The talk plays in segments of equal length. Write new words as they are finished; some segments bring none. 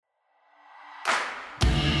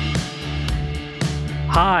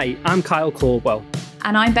Hi, I'm Kyle Caldwell.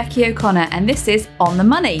 And I'm Becky O'Connor, and this is On the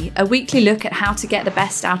Money, a weekly look at how to get the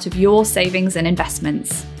best out of your savings and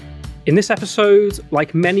investments. In this episode,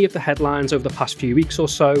 like many of the headlines over the past few weeks or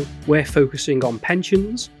so, we're focusing on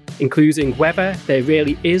pensions, including whether there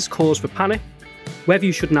really is cause for panic, whether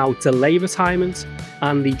you should now delay retirement,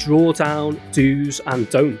 and the drawdown do's and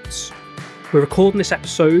don'ts. We're recording this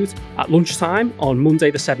episode at lunchtime on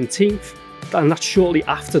Monday the 17th, and that's shortly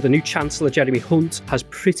after the new Chancellor Jeremy Hunt has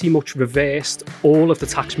pretty much reversed all of the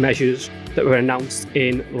tax measures that were announced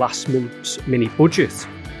in last month's mini-budget.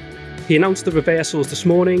 He announced the reversals this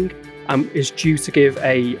morning and is due to give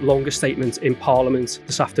a longer statement in Parliament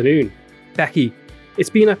this afternoon. Becky, it's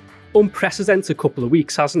been an unprecedented couple of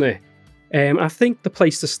weeks, hasn't it? I think the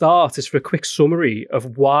place to start is for a quick summary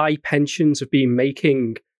of why pensions have been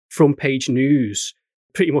making front-page news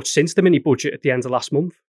pretty much since the mini-budget at the end of last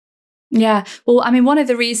month. Yeah, well, I mean, one of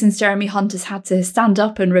the reasons Jeremy Hunt has had to stand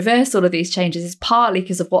up and reverse all of these changes is partly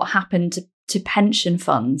because of what happened to pension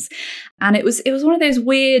funds. And it was one of those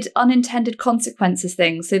weird unintended consequences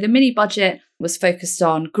things. So the mini budget was focused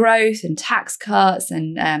on growth and tax cuts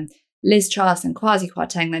and Liz Truss and Kwasi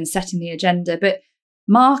Kwarteng then setting the agenda. But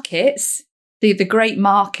markets, the great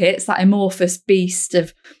markets, that amorphous beast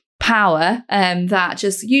of power that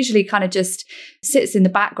just usually kind of just sits in the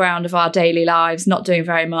background of our daily lives, not doing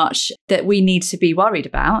very much that we need to be worried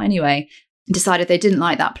about anyway, decided they didn't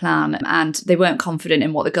like that plan and they weren't confident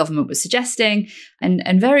in what the government was suggesting.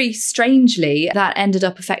 And very strangely, that ended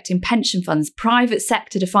up affecting pension funds, private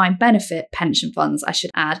sector defined benefit pension funds, I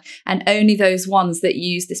should add, and only those ones that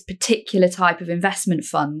use this particular type of investment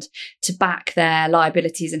fund to back their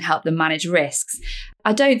liabilities and help them manage risks.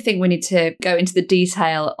 I don't think we need to go into the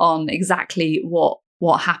detail on exactly what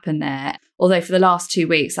happened there. Although for the last 2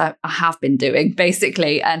 weeks, I have been doing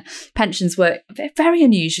basically, and pensions were very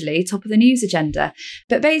unusually top of the news agenda.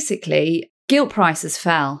 But basically, gilt prices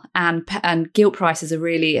fell, and gilt prices are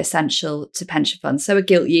really essential to pension funds. So a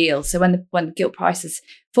gilt yield. So when the gilt prices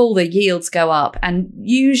fall, the yields go up, and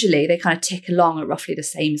usually they kind of tick along at roughly the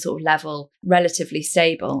same sort of level, relatively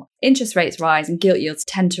stable. Interest rates rise, and gilt yields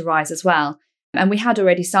tend to rise as well. And we had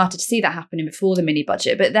already started to see that happening before the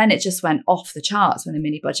mini-budget, but then it just went off the charts when the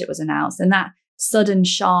mini-budget was announced. And that sudden,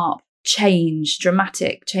 sharp change,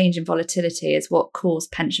 dramatic change in volatility is what caused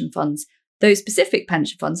pension funds, those specific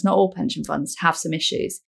pension funds, not all pension funds, have some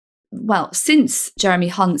issues. Well, since Jeremy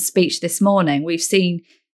Hunt's speech this morning, we've seen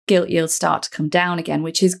gilt yields start to come down again,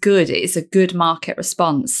 which is good. It's a good market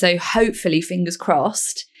response. So hopefully, fingers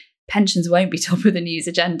crossed, pensions won't be top of the news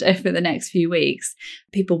agenda for the next few weeks.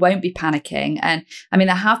 People won't be panicking. And I mean,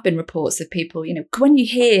 there have been reports of people, when you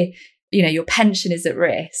hear, your pension is at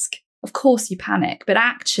risk, of course you panic. But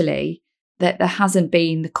actually, that there hasn't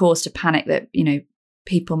been the cause to panic that,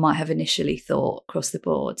 people might have initially thought across the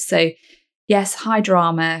board. So yes, high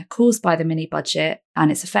drama caused by the mini budget and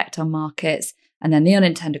its effect on markets, and then the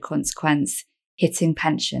unintended consequence hitting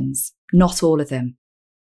pensions, not all of them.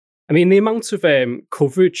 I mean, the amount of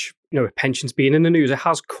coverage, pensions being in the news, it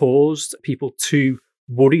has caused people to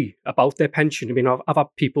worry about their pension. I mean, I've had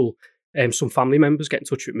people, some family members get in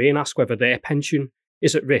touch with me and ask whether their pension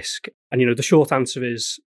is at risk. And, the short answer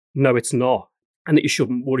is no, it's not, and that you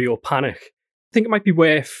shouldn't worry or panic. I think it might be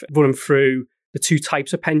worth running through the two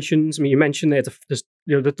types of pensions. I mean, you mentioned there's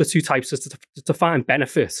the two types, is the defined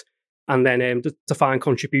benefit and then the defined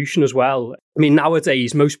contribution as well. I mean,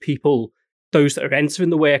 nowadays, most people, those that are entering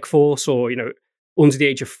the workforce or, under the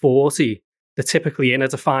age of 40, they're typically in a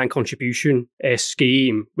defined contribution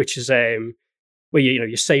scheme, which is where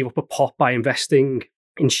you save up a pot by investing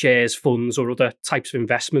in shares, funds, or other types of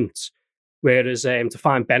investments. Whereas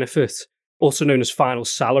defined benefit, also known as final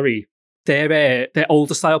salary, they're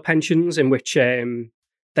older style pensions in which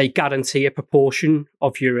they guarantee a proportion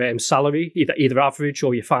of your salary, either average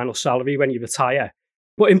or your final salary when you retire.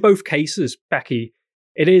 But in both cases, Becky,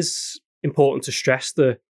 it is important to stress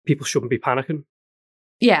that people shouldn't be panicking.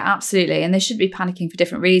 Yeah, absolutely. And they should be panicking for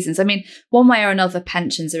different reasons. I mean, one way or another,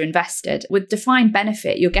 pensions are invested. With defined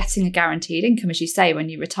benefit, you're getting a guaranteed income, as you say, when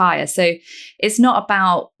you retire. So it's not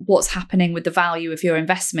about what's happening with the value of your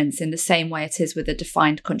investments in the same way it is with a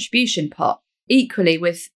defined contribution pot. Equally,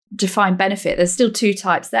 with defined benefit, there's still two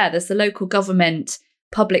types there. There's the local government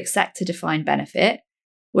public sector defined benefit,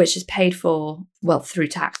 which is paid for, through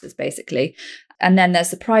taxes, basically. And then there's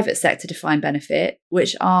the private sector defined benefit,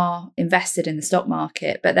 which are invested in the stock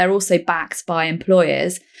market, but they're also backed by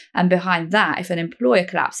employers. And behind that, if an employer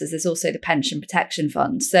collapses, there's also the pension protection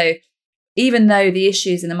fund. So even though the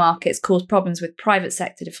issues in the markets cause problems with private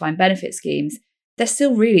sector defined benefit schemes, they're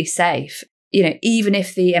still really safe. Even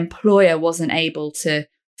if the employer wasn't able to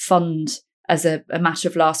fund as a matter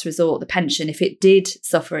of last resort, the pension, if it did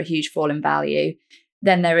suffer a huge fall in value,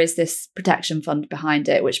 then there is this protection fund behind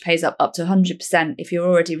it, which pays up to 100% if you're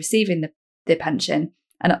already receiving the pension,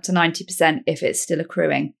 and up to 90% if it's still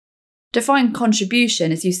accruing. Defined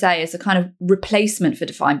contribution, as you say, is a kind of replacement for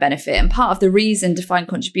defined benefit. And part of the reason defined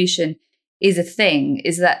contribution is a thing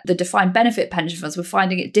is that the defined benefit pension funds were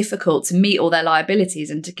finding it difficult to meet all their liabilities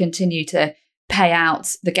and to continue to pay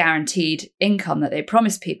out the guaranteed income that they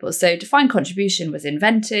promised people. So defined contribution was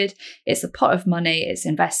invented. It's a pot of money, it's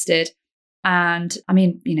invested. And I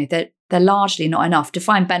mean, they're largely not enough.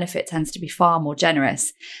 Defined benefit tends to be far more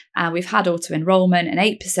generous. And we've had auto enrollment and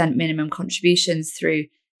 8% minimum contributions through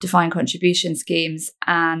defined contribution schemes.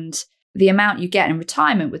 And the amount you get in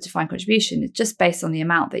retirement with defined contribution is just based on the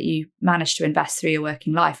amount that you manage to invest through your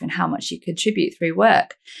working life and how much you contribute through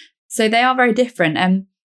work. So they are very different. And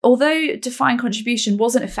although defined contribution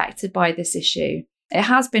wasn't affected by this issue, it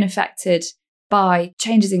has been affected by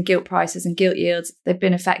changes in gilt prices and gilt yields. They've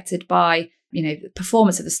been affected by, the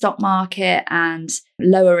performance of the stock market and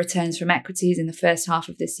lower returns from equities in the first half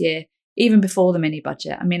of this year, even before the mini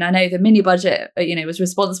budget. I mean, I know the mini budget, was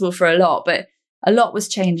responsible for a lot, but a lot was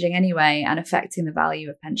changing anyway and affecting the value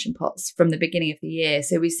of pension pots from the beginning of the year.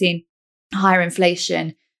 So we've seen higher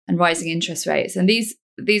inflation and rising interest rates. And these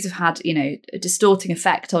have had, a distorting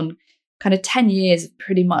effect on kind of 10 years of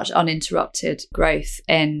pretty much uninterrupted growth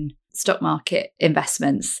in stock market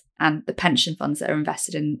investments and the pension funds that are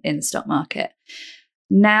invested in the stock market.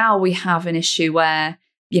 Now we have an issue where,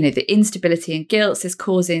 the instability in gilts is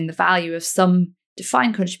causing the value of some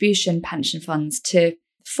defined contribution pension funds to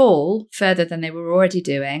fall further than they were already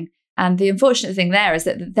doing. And the unfortunate thing there is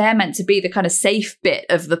that they're meant to be the kind of safe bit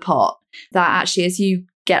of the pot, that actually as you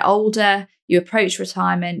get older, you approach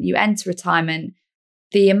retirement, you enter retirement,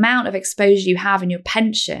 the amount of exposure you have in your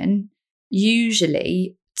pension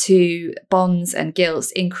usually to bonds and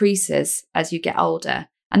gilts increases as you get older.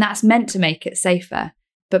 And that's meant to make it safer.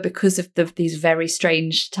 But because of these very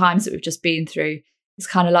strange times that we've just been through, it's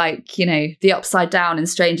kind of like, the upside down in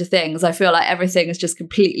Stranger Things. I feel like everything has just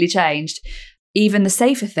completely changed. Even the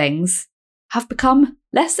safer things have become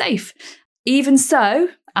less safe. Even so,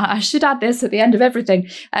 I should add this at the end of everything,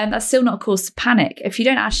 that's still not a cause to panic. If you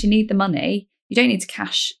don't actually need the money, you don't need to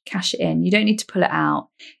cash it in. You don't need to pull it out.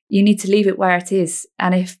 You need to leave it where it is.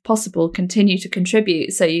 And if possible, continue to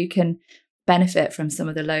contribute so you can benefit from some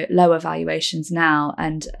of the lower valuations now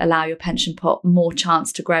and allow your pension pot more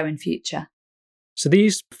chance to grow in future. So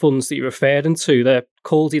these funds that you're referring to, they're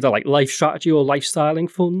called either like life strategy or lifestyling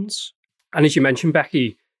funds. And as you mentioned,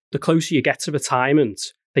 Becky, the closer you get to retirement,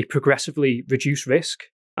 they progressively reduce risk.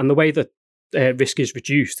 And the way that risk is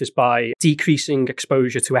reduced is by decreasing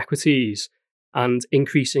exposure to equities and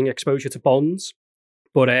increasing exposure to bonds.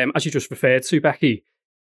 But as you just referred to, Becky,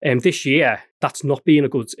 this year, that's not been a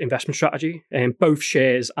good investment strategy. Both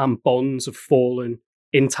shares and bonds have fallen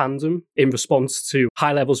in tandem in response to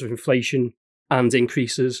high levels of inflation and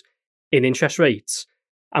increases in interest rates.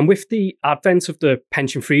 And with the advent of the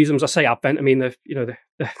pension freedoms, I say advent, I mean, the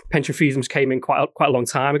pension freedoms came in quite a long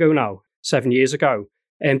time ago now, 7 years ago.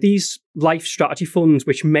 And these life strategy funds,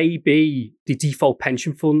 which may be the default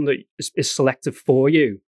pension fund that is selected for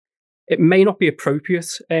you, it may not be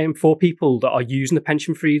appropriate for people that are using the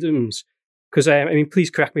pension freedoms. Because,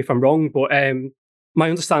 please correct me if I'm wrong, but my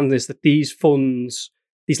understanding is that these funds,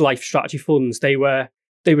 these life strategy funds, they were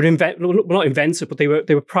not invented, but they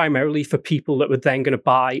were primarily for people that were then going to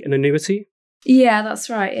buy an annuity. Yeah, that's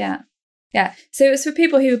right. Yeah. So it was for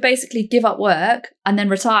people who would basically give up work and then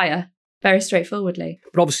retire. Very straightforwardly.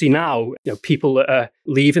 But obviously now, people that are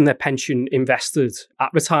leaving their pension invested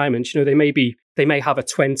at retirement, they may have a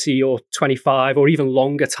 20 or 25 or even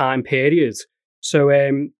longer time period. So,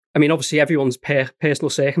 obviously everyone's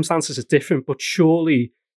personal circumstances are different, but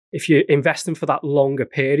surely if you're investing for that longer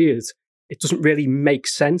period, it doesn't really make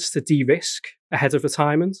sense to de-risk ahead of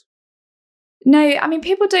retirement. No,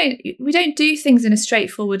 we don't do things in a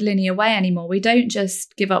straightforward linear way anymore. We don't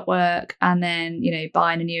just give up work and then,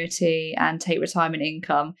 buy an annuity and take retirement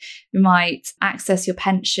income. We might access your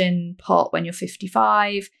pension pot when you're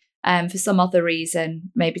 55 for some other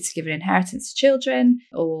reason, maybe to give an inheritance to children,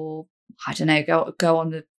 or, I don't know, go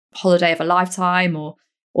on the holiday of a lifetime, or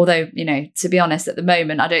although, to be honest, at the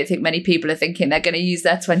moment, I don't think many people are thinking they're going to use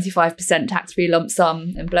their 25% tax-free lump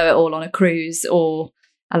sum and blow it all on a cruise or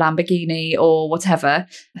a Lamborghini or whatever.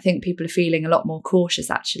 I think people are feeling a lot more cautious,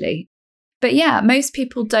 actually. But yeah, most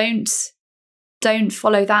people don't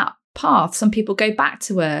follow that path. Some people go back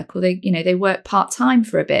to work, or they work part-time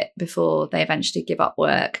for a bit before they eventually give up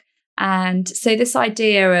work. And so this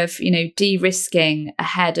idea of, de-risking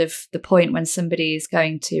ahead of the point when somebody is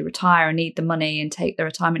going to retire and need the money and take the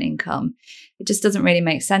retirement income, it just doesn't really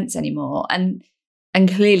make sense anymore. And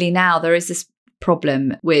clearly now there is this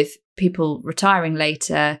problem with people retiring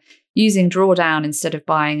later, using drawdown instead of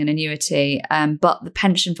buying an annuity, but the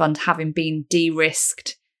pension fund having been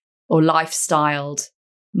de-risked or lifestyled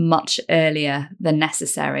much earlier than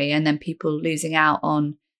necessary, and then people losing out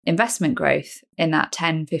on investment growth in that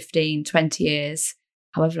 10, 15, 20 years,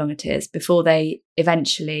 however long it is, before they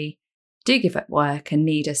eventually do give up work and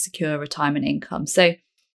need a secure retirement income. So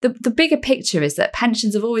the bigger picture is that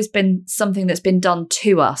pensions have always been something that's been done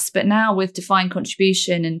to us, but now with defined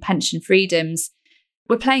contribution and pension freedoms,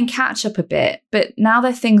 we're playing catch up a bit. But now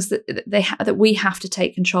they're things that that we have to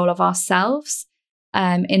take control of ourselves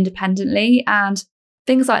independently, and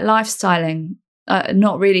things like lifestyling are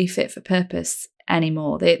not really fit for purpose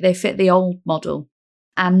anymore. They fit the old model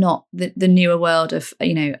and not the newer world of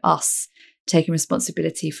us taking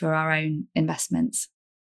responsibility for our own investments.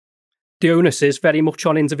 The onus is very much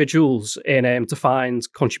on individuals in defined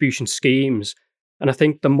contribution schemes. And I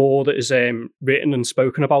think the more that is written and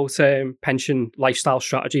spoken about pension lifestyle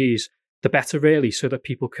strategies, the better, really, so that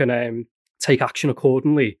people can take action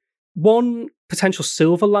accordingly. One potential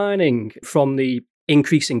silver lining from the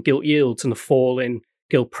increase in gilt yields and the fall in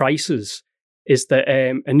gilt prices is that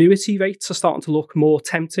annuity rates are starting to look more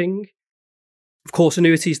tempting. Of course,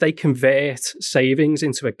 annuities, they convert savings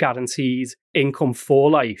into a guaranteed income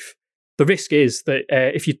for life. The risk is that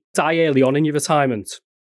if you die early on in your retirement,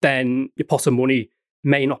 then your pot of money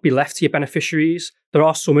may not be left to your beneficiaries. There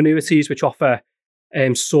are some annuities which offer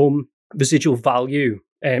some residual value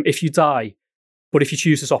if you die, but if you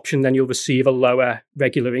choose this option, then you'll receive a lower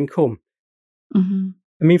regular income. Mm-hmm.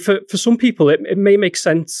 I mean, for some people, it may make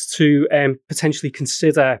sense to potentially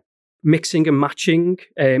consider mixing and matching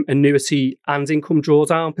annuity and income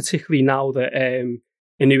drawdown, particularly now that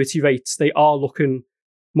annuity rates, they are looking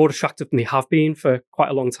more attractive than they have been for quite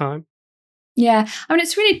a long time. Yeah, I mean,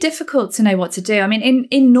 it's really difficult to know what to do. I mean,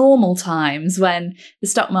 in normal times when the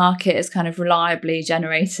stock market is kind of reliably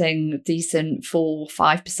generating decent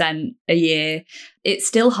 4-5% a year, it's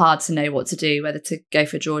still hard to know what to do, whether to go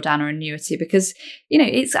for drawdown or annuity, because,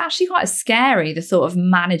 it's actually quite scary, the thought of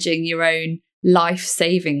managing your own life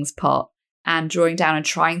savings pot and drawing down and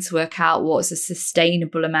trying to work out what's a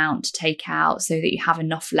sustainable amount to take out so that you have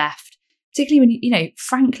enough left. Particularly when,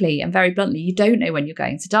 frankly and very bluntly, you don't know when you're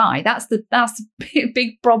going to die. That's the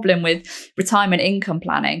big problem with retirement income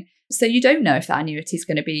planning. So you don't know if that annuity is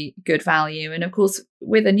going to be good value. And of course,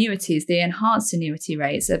 with annuities, the enhanced annuity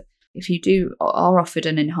rates, if you are offered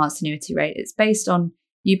an enhanced annuity rate, it's based on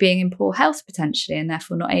you being in poor health potentially and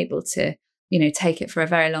therefore not able to, take it for a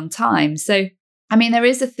very long time. So, I mean, there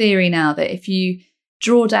is a theory now that if you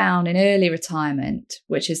draw down in early retirement,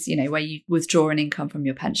 which is, where you withdraw an income from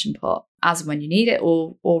your pension pot as and when you need it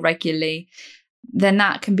or regularly, then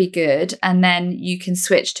that can be good. And then you can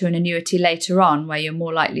switch to an annuity later on where you're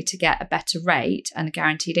more likely to get a better rate and a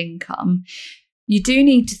guaranteed income. You do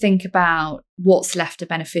need to think about what's left to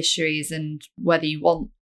beneficiaries and whether you want,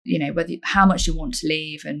 how much you want to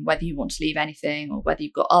leave and whether you want to leave anything, or whether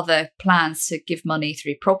you've got other plans to give money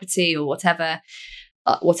through property or whatever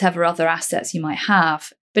other assets you might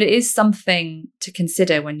have. But it is something to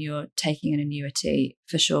consider when you're taking an annuity,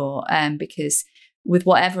 for sure, because with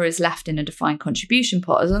whatever is left in a defined contribution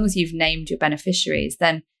pot, as long as you've named your beneficiaries,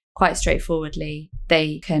 then quite straightforwardly,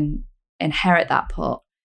 they can inherit that pot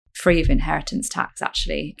free of inheritance tax,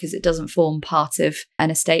 actually, because it doesn't form part of an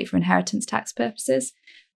estate for inheritance tax purposes.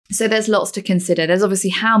 So there's lots to consider. There's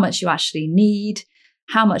obviously how much you actually need,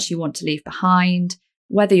 how much you want to leave behind,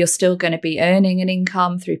 whether you're still going to be earning an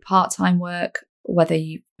income through part-time work, whether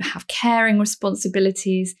you have caring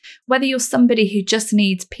responsibilities, whether you're somebody who just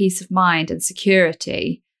needs peace of mind and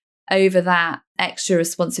security over that extra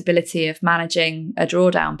responsibility of managing a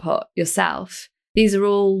drawdown pot yourself. These are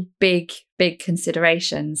all big, big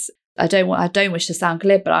considerations. I don't wish to sound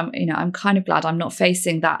glib, but I'm kind of glad I'm not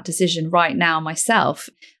facing that decision right now myself,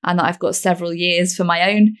 and that I've got several years for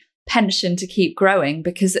my own pension to keep growing,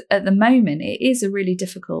 because at the moment it is a really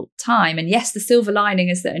difficult time. And yes, the silver lining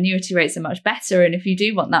is that annuity rates are much better, and if you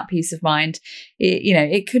do want that peace of mind,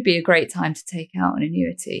 it could be a great time to take out an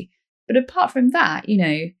annuity. But apart from that,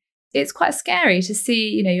 it's quite scary to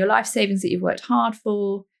see your life savings that you've worked hard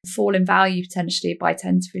for fall in value potentially by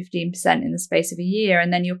 10 to 15% in the space of a year,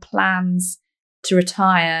 and then your plans to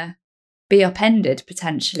retire be upended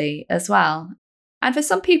potentially as well. And for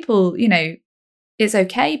some people, it's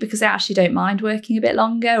okay because they actually don't mind working a bit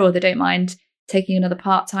longer, or they don't mind taking another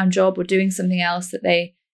part-time job or doing something else that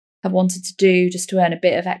they have wanted to do just to earn a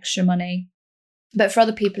bit of extra money. But for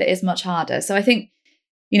other people, it is much harder. So I think,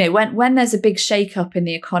 when there's a big shake-up in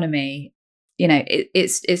the economy,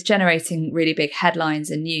 it's generating really big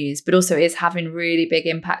headlines and news, but also it is having really big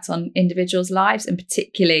impact on individuals' lives, and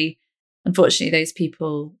particularly, unfortunately, those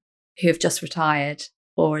people who have just retired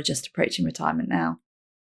or are just approaching retirement now.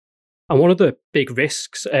 And one of the big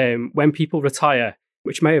risks when people retire,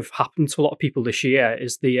 which may have happened to a lot of people this year,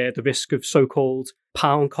 is the risk of so-called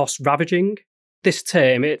pound cost ravaging. This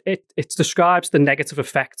term, it describes the negative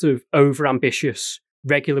effect of over-ambitious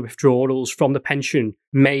regular withdrawals from the pension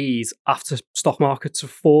made after stock markets have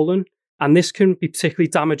fallen. And this can be particularly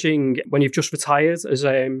damaging when you've just retired, as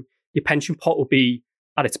your pension pot will be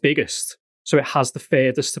at its biggest. So it has the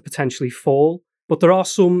furthest to potentially fall. But there are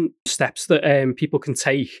some steps that people can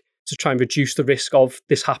take to try and reduce the risk of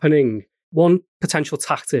this happening. One potential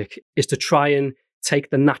tactic is to try and take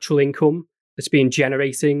the natural income that's being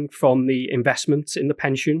generating from the investments in the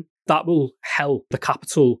pension. That will help the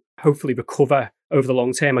capital hopefully recover over the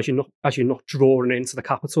long term as you're not drawing into the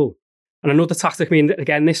capital. And another tactic,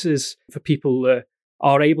 again, this is for people that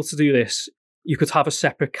are able to do this. You could have a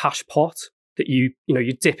separate cash pot that you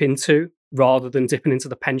dip into rather than dipping into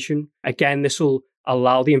the pension. Again, this will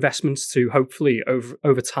allow the investments to hopefully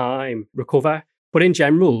over time recover. But in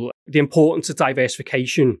general, the importance of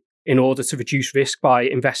diversification in order to reduce risk by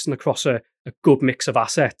investing across a good mix of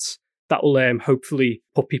assets, that will hopefully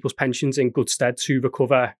put people's pensions in good stead to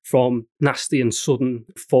recover from nasty and sudden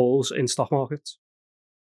falls in stock markets.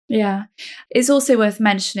 Yeah. It's also worth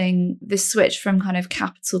mentioning this switch from kind of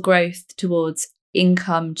capital growth towards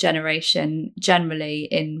income generation generally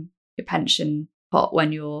in your pension pot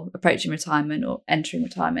when you're approaching retirement or entering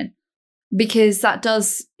retirement, because that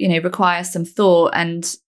does, require some thought.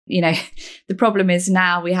 And, the problem is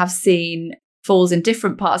now we have seen falls in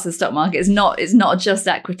different parts of the stock market. It's not just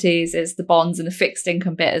equities, it's the bonds and the fixed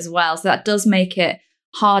income bit as well. So that does make it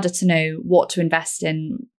harder to know what to invest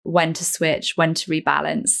in, when to switch, when to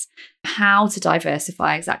rebalance, how to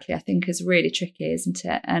diversify exactly, I think is really tricky, isn't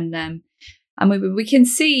it? And we can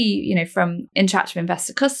see, from Interactive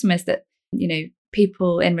Investor customers that,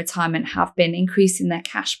 people in retirement have been increasing their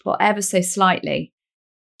cash pot ever so slightly,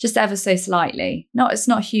 just ever so slightly. It's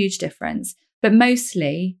not a huge difference, but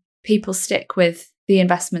mostly people stick with the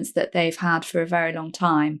investments that they've had for a very long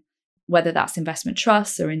time, whether that's investment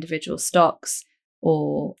trusts or individual stocks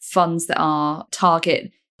or funds that are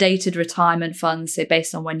target dated retirement funds, so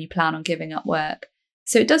based on when you plan on giving up work.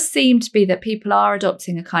 So it does seem to be that people are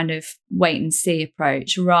adopting a kind of wait and see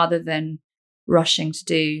approach rather than rushing to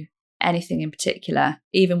do anything in particular,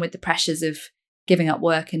 even with the pressures of giving up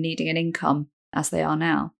work and needing an income as they are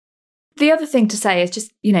now. The other thing to say is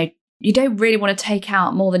just, you don't really want to take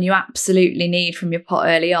out more than you absolutely need from your pot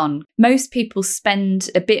early on. Most people spend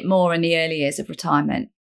a bit more in the early years of retirement,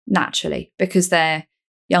 naturally, because they're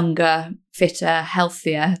younger, fitter,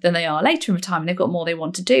 healthier than they are later in retirement. They've got more they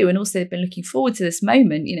want to do. And also they've been looking forward to this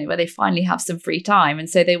moment, where they finally have some free time. And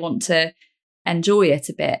so they want to enjoy it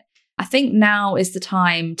a bit. I think now is the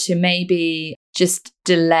time to maybe just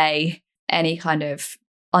delay any kind of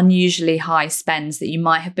unusually high spends that you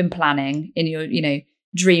might have been planning in your,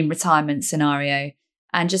 dream retirement scenario,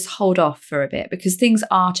 and just hold off for a bit, because things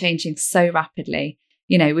are changing so rapidly.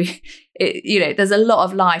 There's a lot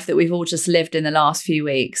of life that we've all just lived in the last few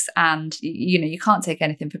weeks, and you can't take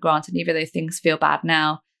anything for granted. Even though things feel bad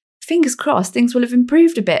now, fingers crossed things will have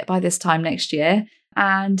improved a bit by this time next year,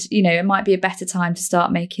 and it might be a better time to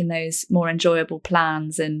start making those more enjoyable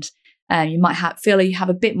plans, and you might feel like you have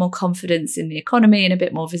a bit more confidence in the economy and a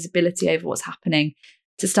bit more visibility over what's happening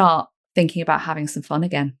to start thinking about having some fun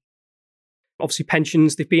again. Obviously,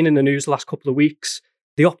 pensions, they've been in the news the last couple of weeks.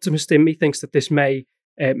 The optimist in me thinks that this may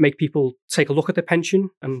make people take a look at their pension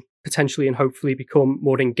and potentially and hopefully become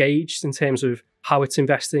more engaged in terms of how it's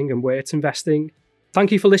investing and where it's investing.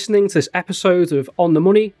 Thank you for listening to this episode of On the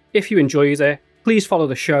Money. If you enjoyed it, please follow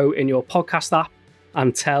the show in your podcast app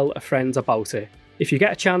and tell a friend about it. If you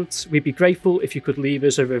get a chance, we'd be grateful if you could leave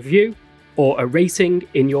us a review or a rating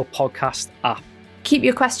in your podcast app. Keep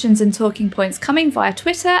your questions and talking points coming via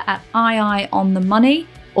Twitter at @IIOnTheMoney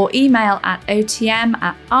or email at otm@ii.co.uk.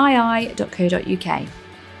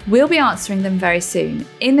 We'll be answering them very soon.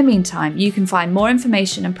 In the meantime, you can find more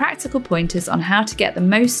information and practical pointers on how to get the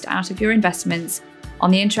most out of your investments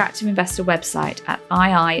on the Interactive Investor website at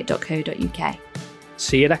ii.co.uk.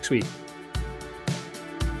 See you next week.